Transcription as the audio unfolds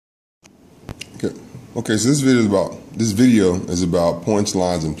Okay, so this video is about points,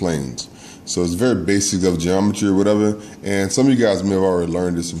 lines, and planes. So it's very basic of geometry or whatever, and some of you guys may have already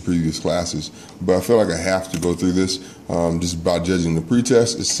learned this in previous classes, but I feel like I have to go through this just by judging the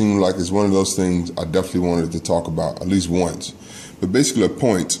pretest. It seemed like it's one of those things I definitely wanted to talk about at least once. But basically, a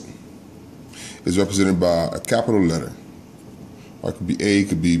point is represented by a capital letter. Or it could be A, it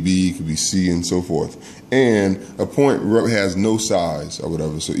could be B, it could be C, and so forth. And a point has no size or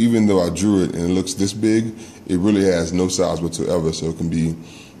whatever. So even though I drew it and it looks this big, it really has no size whatsoever. So it can be,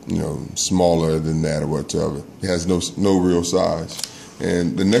 smaller than that or whatever. It has no real size.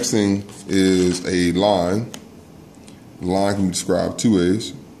 And the next thing is a line. A line can be described two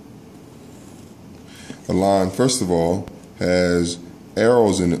ways. A line, first of all, has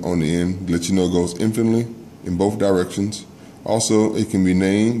arrows on the end to let you know it goes infinitely in both directions. Also, it can be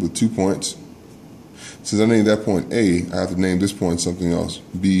named with 2 points. Since I named that point A, I have to name this point something else,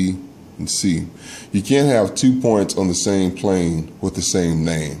 B and C. You can't have 2 points on the same plane with the same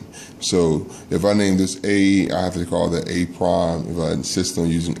name. So if I name this A, I have to call that A prime if I insist on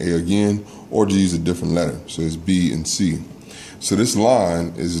using A again, or to use a different letter. So it's B and C. So this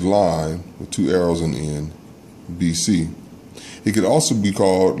line is a line with 2 arrows on the end, BC. It could also be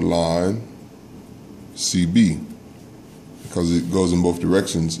called line CB, because it goes in both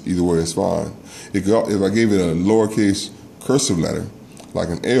directions. Either way is fine. If I gave it a lowercase cursive letter, like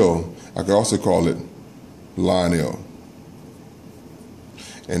an L, I could also call it line L.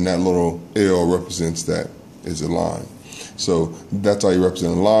 And that little L represents that is a line. So that's how you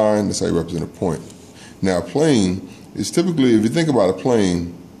represent a line, that's how you represent a point. Now a plane is typically, if you think about a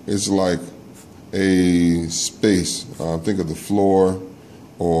plane, it's like a space. Think of the floor,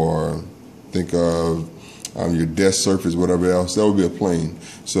 or think of your desk surface, whatever else. That would be a plane.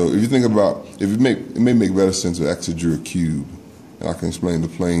 So if you think about, it may make better sense if I actually drew a cube, and I can explain the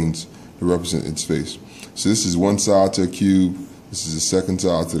planes to represent its space. So this is one side to a cube. This is the second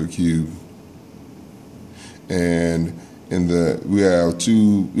side to the cube. And we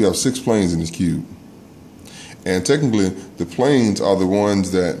have 6 planes in this cube. And technically, the planes are the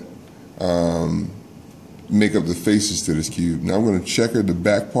ones that make up the faces to this cube. Now I'm going to checker the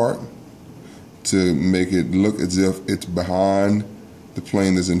back part to make it look as if it's behind the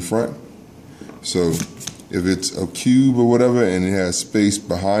plane that's in front. So if it's a cube or whatever and it has space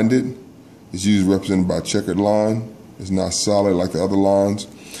behind it, it's usually represented by a checkered line. It's not solid like the other lines.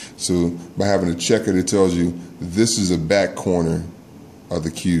 So by having a checker, it tells you this is a back corner of the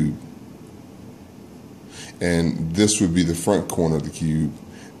cube. And this would be the front corner of the cube.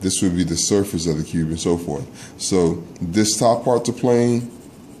 This would be the surface of the cube, and so forth. So this top part's a plane.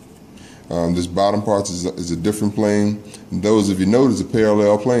 This bottom part is a different plane. And those, if you notice, are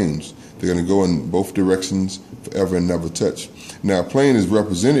parallel planes. They're going to go in both directions forever and never touch. Now, a plane is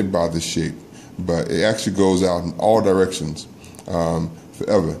represented by this shape, but it actually goes out in all directions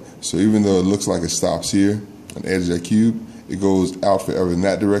forever. So even though it looks like it stops here on the edge of that cube, it goes out forever in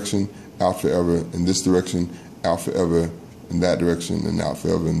that direction, out forever in this direction, out forever in that direction, and out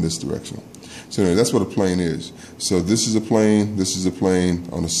forever in this direction. So anyway, that's what a plane is. So this is a plane, this is a plane,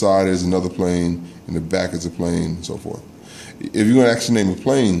 on the side is another plane, in the back is a plane, and so forth. If you're going to actually name a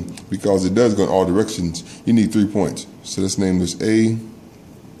plane, because it does go in all directions, you need 3 points. So let's name this A,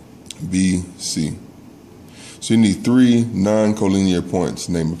 B, C. So you need 3 non-collinear points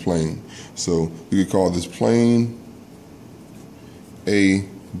to name a plane. So we could call this plane A,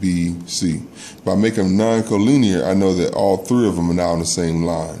 B, C. By making them non-collinear, I know that all 3 of them are now on the same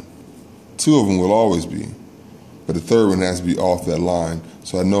line. 2 of them will always be, but the third one has to be off that line.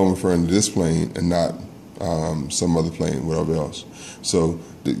 So I know I'm referring to this plane and not some other plane, whatever else. So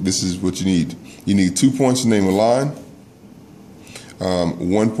this is what you need. You need 2 points to name a line,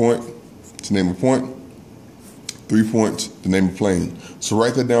 1 point to name a point, 3 points to name a plane. So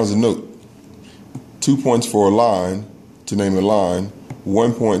write that down as a note. 2 points for a line to name a line,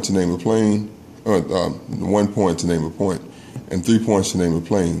 1 point to name a plane, 1 point to name a point, and 3 points to name a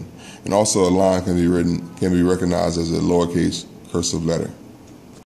plane. And also a line can be recognized as a lowercase cursive letter.